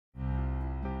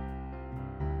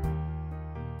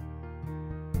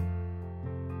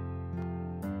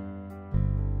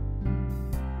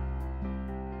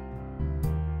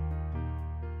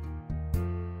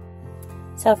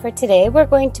So for today, we're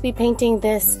going to be painting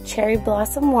this cherry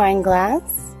blossom wine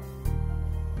glass.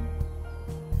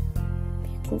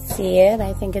 You can see it.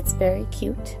 I think it's very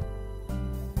cute.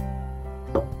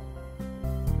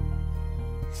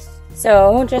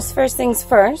 So just first things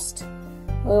first,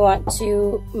 we want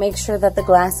to make sure that the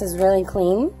glass is really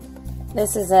clean.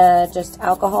 This is just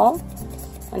alcohol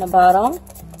in a bottle.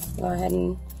 Go ahead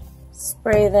and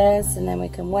spray this and then we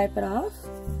can wipe it off.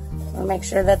 We'll make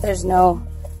sure that there's no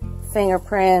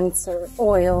fingerprints or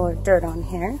oil or dirt on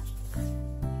here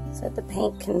so that the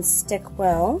paint can stick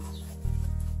well.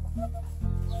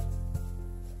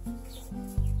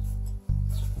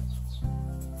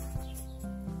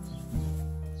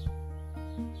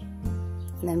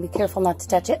 And then be careful not to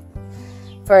touch it.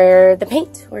 For the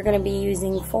paint, we're going to be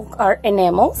using Folk Art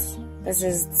enamels. This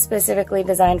is specifically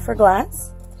designed for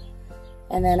glass.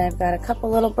 And then I've got a couple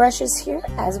little brushes here,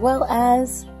 as well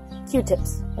as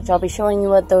Q-tips, which I'll be showing you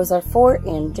what those are for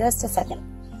in just a second.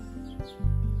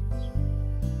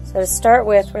 So to start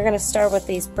with, we're going to start with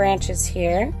these branches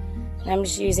here. And I'm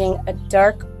just using a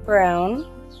dark brown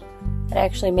that I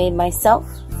actually made myself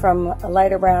from a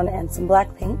lighter brown and some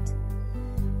black paint.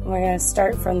 And we're going to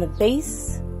start from the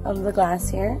base of the glass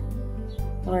here.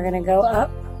 And we're going to go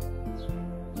up.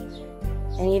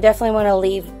 And you definitely want to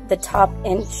leave the top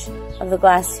inch of the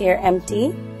glass here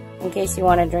empty in case you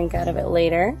want to drink out of it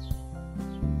later.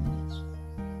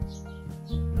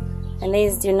 And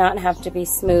these do not have to be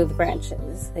smooth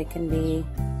branches. They can be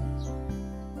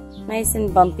nice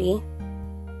and bumpy.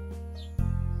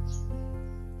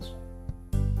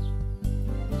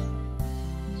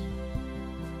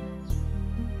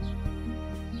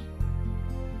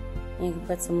 You can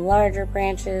put some larger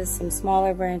branches, some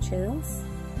smaller branches.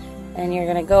 And you're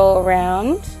going to go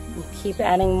around and keep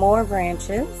adding more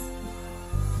branches.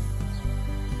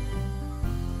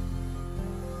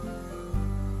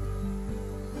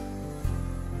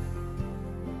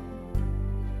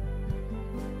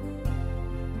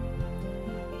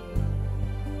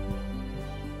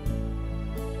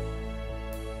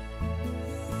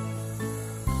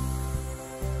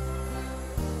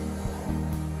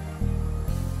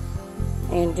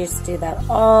 And just do that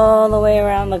all the way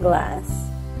around the glass.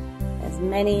 As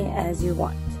many as you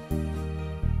want.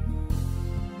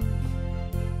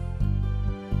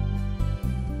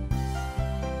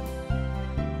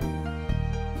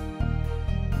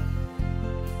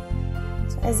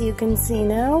 So as you can see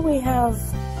now, we have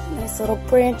nice little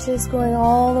branches going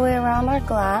all the way around our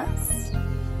glass.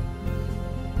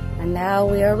 And now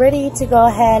we are ready to go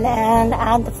ahead and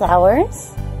add the flowers.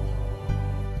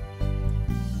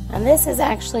 And this is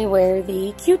actually where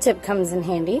the Q-tip comes in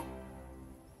handy.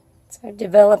 So I've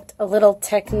developed a little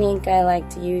technique I like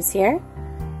to use here.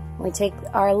 We take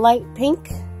our light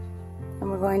pink and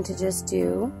we're going to just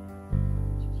do,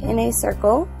 in a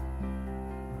circle,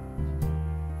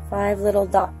 5 little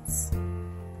dots.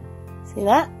 See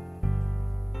that?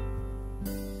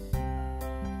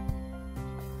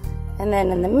 And then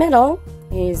in the middle,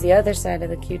 you use the other side of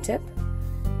the Q-tip.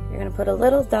 You're going to put a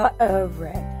little dot of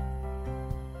red.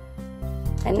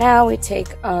 And now we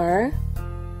take our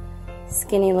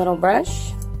skinny little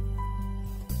brush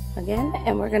again,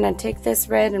 and we're gonna take this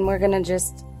red and we're gonna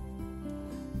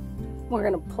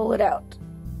pull it out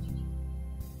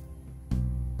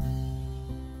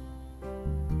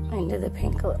into the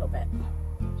pink a little bit.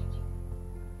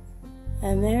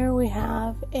 And there we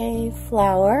have a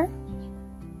flower.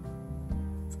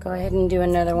 Let's go ahead and do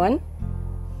another one.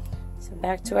 So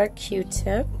back to our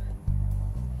Q-tip.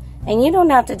 And you don't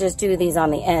have to just do these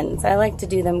on the ends. I like to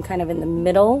do them kind of in the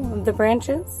middle of the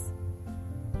branches.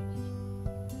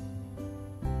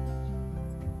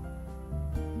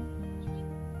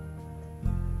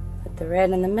 Put the red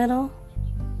in the middle.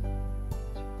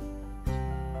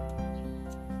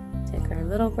 Take our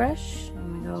little brush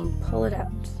and we go and pull it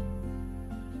out.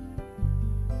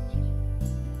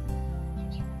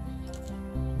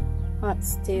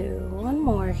 Let's do one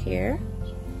more here.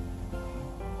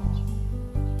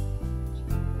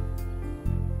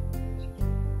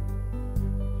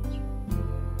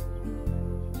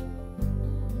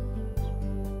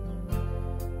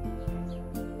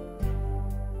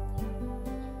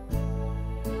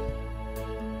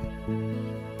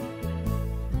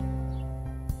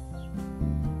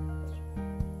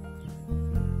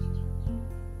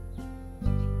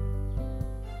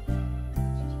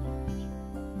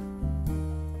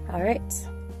 Alright,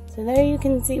 so there you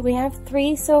can see we have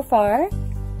 3 so far.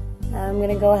 I'm going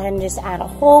to go ahead and just add a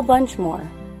whole bunch more.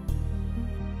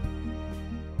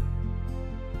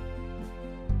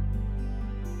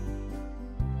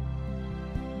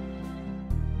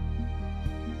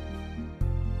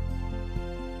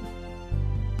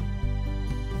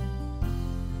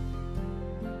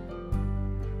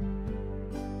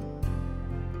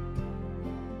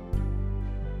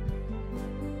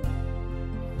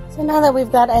 So now that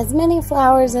we've got as many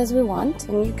flowers as we want,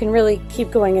 and you can really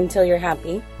keep going until you're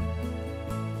happy,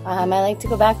 I like to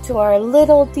go back to our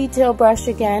little detail brush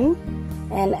again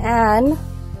and add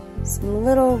some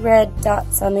little red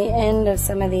dots on the end of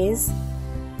some of these,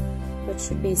 which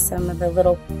should be some of the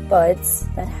little buds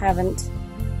that haven't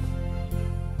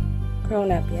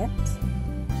grown up yet.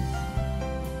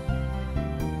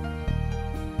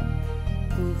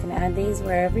 And you can add these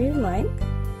wherever you like.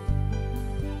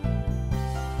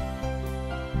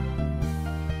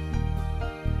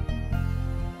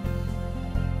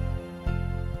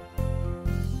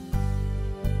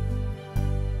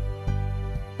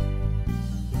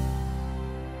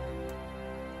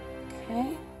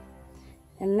 Okay,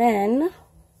 and then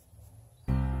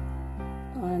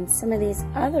on some of these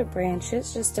other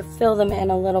branches, just to fill them in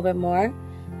a little bit more,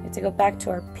 we have to go back to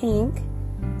our pink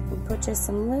and put just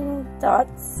some little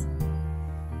dots,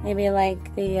 maybe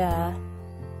like the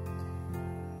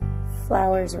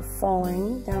flowers are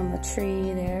falling down the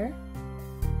tree there,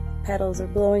 petals are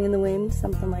blowing in the wind,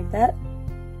 something like that.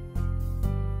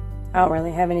 I don't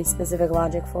really have any specific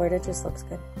logic for it, it just looks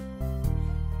good.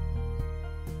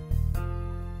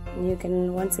 You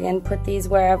can once again put these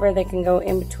wherever. They can go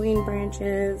in between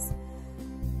branches.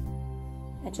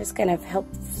 It just kind of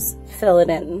helps fill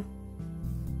it in.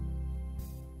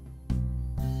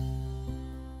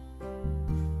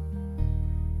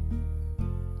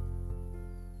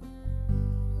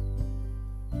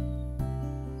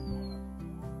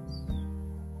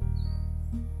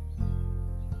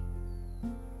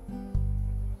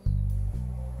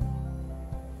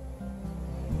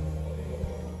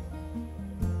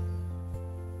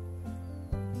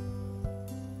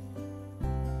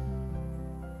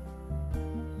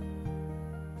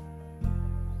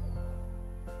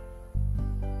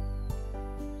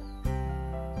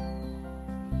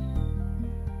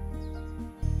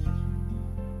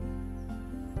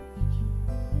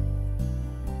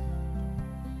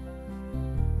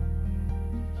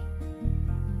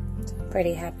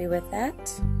 Pretty happy with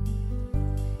that.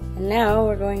 And now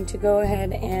we're going to go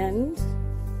ahead and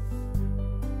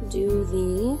do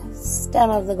the stem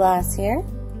of the glass here.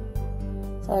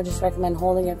 So I just recommend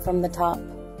holding it from the top.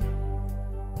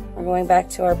 We're going back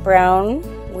to our brown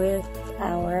with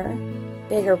our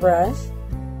bigger brush.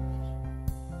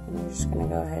 And we're just going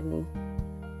to go ahead and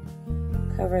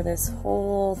cover this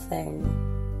whole thing.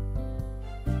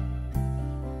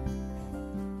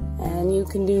 And you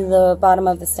can do the bottom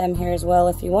of the stem here as well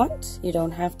if you want. You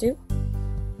don't have to,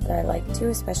 but I like to,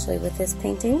 especially with this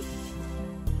painting.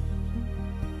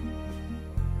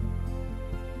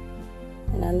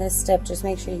 And on this step, just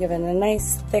make sure you give it a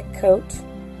nice thick coat.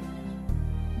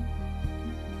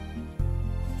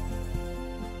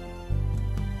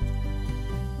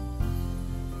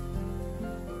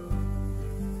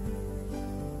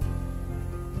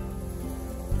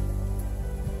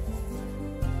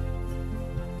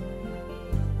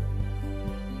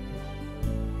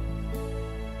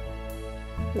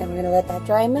 Then we're going to let that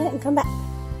dry a minute and come back.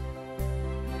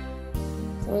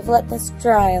 So we've let this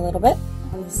dry a little bit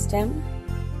on the stem.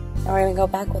 Now we're going to go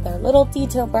back with our little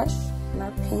detail brush and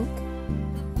our pink.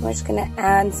 We're just going to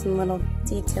add some little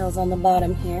details on the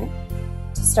bottom here.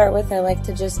 To start with, I like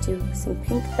to just do some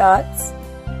pink dots.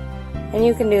 And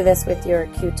you can do this with your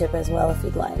Q-tip as well if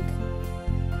you'd like.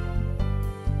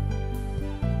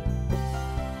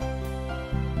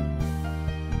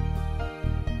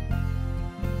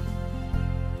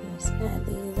 Add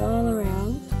these all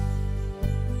around.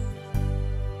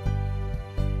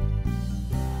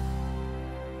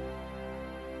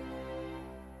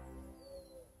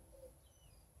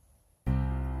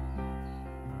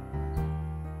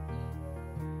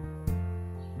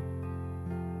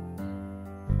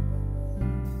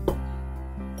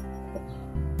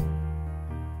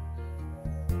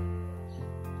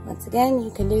 Once again,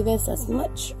 you can do this as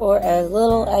much or as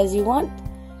little as you want.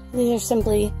 These are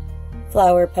simply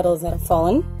flower petals that have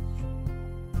fallen.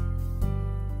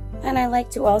 And I like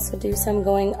to also do some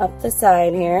going up the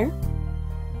side here.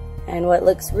 And what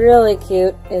looks really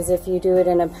cute is if you do it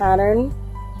in a pattern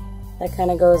that kind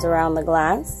of goes around the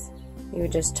glass. You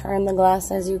would just turn the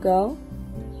glass as you go.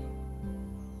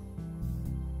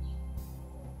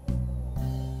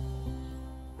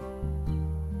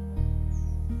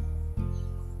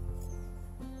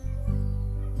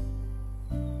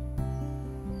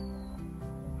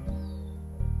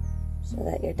 So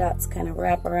that your dots kind of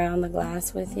wrap around the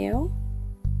glass with you.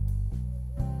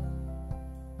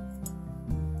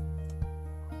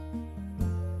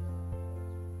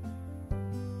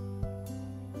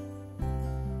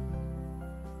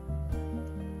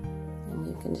 And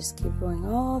you can just keep going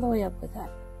all the way up with that.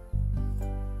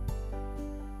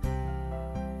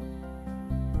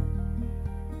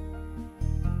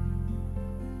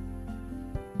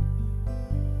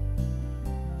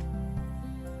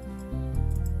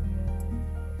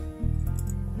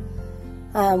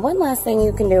 One last thing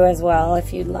you can do as well,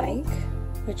 if you'd like,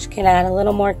 which can add a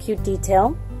little more cute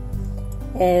detail,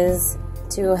 is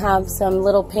to have some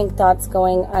little pink dots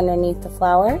going underneath the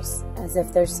flowers, as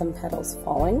if there's some petals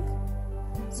falling.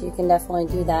 So you can definitely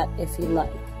do that if you'd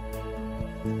like.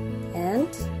 And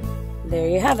there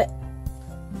you have it.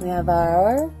 We have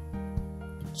our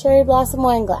cherry blossom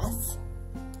wine glass.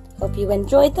 Hope you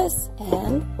enjoyed this,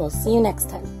 and we'll see you next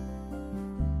time.